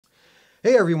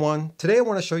Hey everyone, today I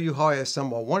want to show you how I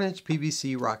assemble a 1-inch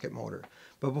PVC rocket motor.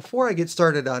 But before I get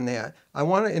started on that, I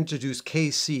want to introduce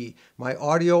KC, my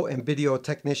audio and video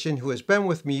technician who has been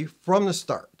with me from the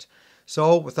start.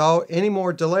 So without any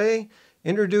more delay,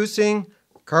 introducing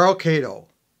Carl Cato.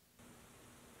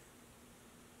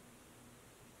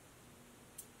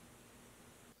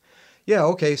 Yeah,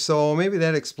 okay, so maybe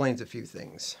that explains a few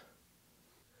things.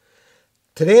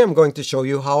 Today I'm going to show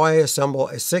you how I assemble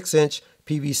a 6-inch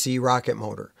PVC rocket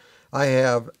motor. I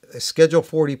have a Schedule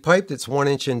 40 pipe that's 1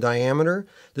 inch in diameter.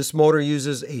 This motor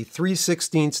uses a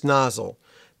 3/16 nozzle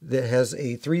that has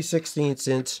a 3/16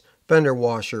 inch fender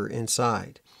washer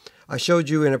inside. I showed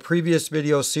you in a previous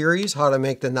video series how to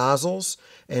make the nozzles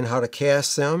and how to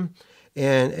cast them.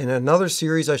 And in another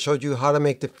series I showed you how to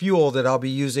make the fuel that I'll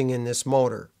be using in this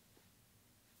motor.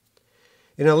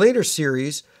 In a later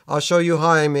series, I'll show you how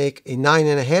I make a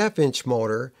 9.5 inch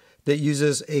motor that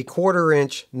uses a 1/4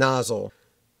 inch nozzle.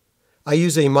 I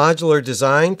use a modular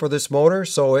design for this motor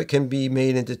so it can be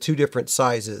made into 2 different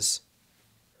sizes.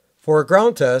 For a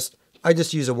ground test, I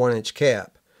just use a 1 inch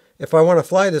cap. If I want to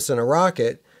fly this in a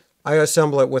rocket, I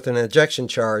assemble it with an ejection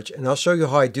charge, and I'll show you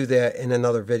how I do that in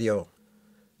another video.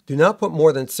 Do not put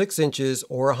more than 6 inches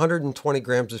or 120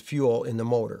 grams of fuel in the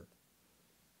motor.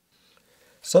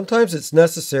 Sometimes it's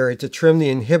necessary to trim the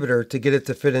inhibitor to get it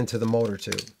to fit into the motor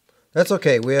tube. That's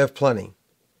okay, we have plenty.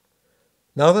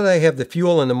 Now that I have the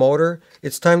fuel in the motor,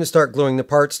 it's time to start gluing the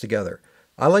parts together.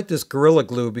 I like this Gorilla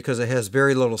Glue because it has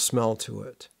very little smell to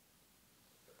it.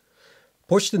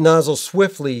 Push the nozzle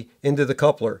swiftly into the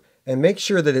coupler and make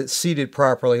sure that it's seated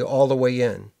properly all the way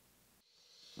in.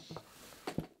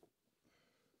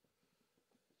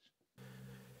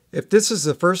 If this is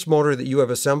the first motor that you have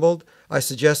assembled, I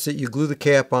suggest that you glue the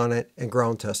cap on it and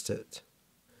ground test it.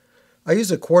 I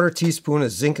use a 1/4 teaspoon of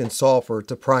zinc and sulfur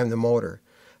to prime the motor.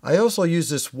 I also use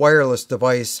this wireless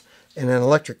device and an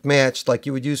electric match like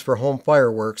you would use for home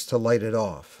fireworks to light it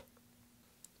off.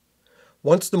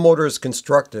 Once the motor is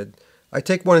constructed, I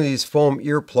take one of these foam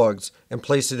earplugs and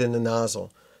place it in the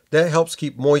nozzle. That helps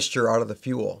keep moisture out of the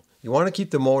fuel. You want to keep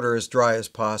the motor as dry as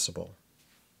possible.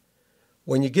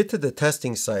 When you get to the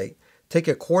testing site, take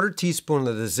a 1/4 teaspoon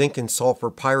of the zinc and sulfur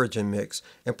pyrogen mix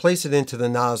and place it into the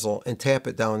nozzle and tap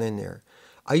it down in there.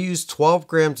 I use 12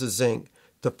 grams of zinc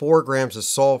to 4 grams of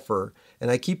sulfur, and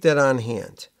I keep that on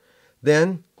hand.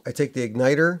 Then I take the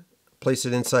igniter, place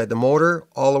it inside the motor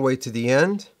all the way to the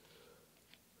end,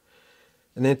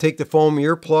 and then take the foam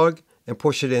earplug and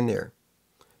push it in there.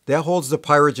 That holds the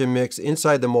pyrogen mix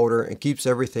inside the motor and keeps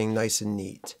everything nice and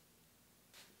neat.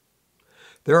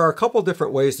 There are a couple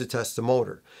different ways to test the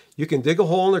motor. You can dig a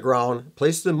hole in the ground,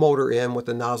 place the motor in with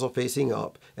the nozzle facing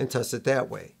up, and test it that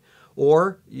way.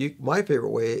 Or, my favorite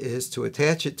way is to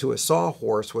attach it to a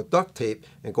sawhorse with duct tape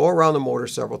and go around the motor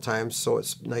several times so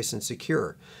it's nice and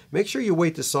secure. Make sure you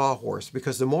weight the sawhorse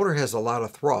because the motor has a lot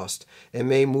of thrust and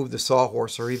may move the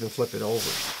sawhorse or even flip it over.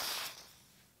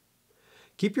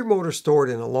 Keep your motor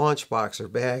stored in a launch box or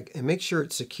bag and make sure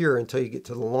it's secure until you get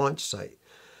to the launch site.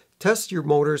 Test your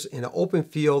motors in an open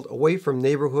field away from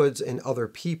neighborhoods and other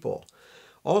people.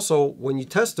 Also, when you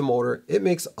test the motor, it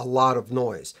makes a lot of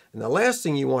noise. And the last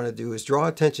thing you want to do is draw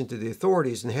attention to the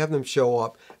authorities and have them show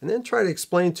up and then try to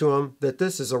explain to them that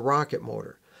this is a rocket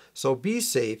motor. So be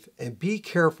safe and be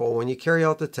careful when you carry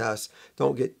out the test.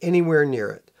 Don't get anywhere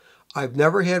near it. I've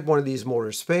never had one of these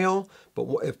motors fail, but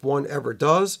if one ever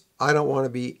does, I don't want to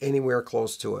be anywhere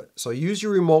close to it. So use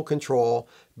your remote control,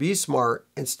 be smart,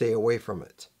 and stay away from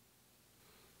it.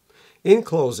 In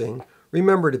closing,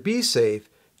 remember to be safe,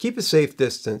 keep a safe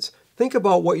distance, think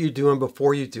about what you're doing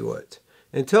before you do it.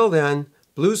 Until then,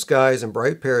 blue skies and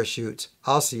bright parachutes.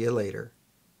 I'll see you later.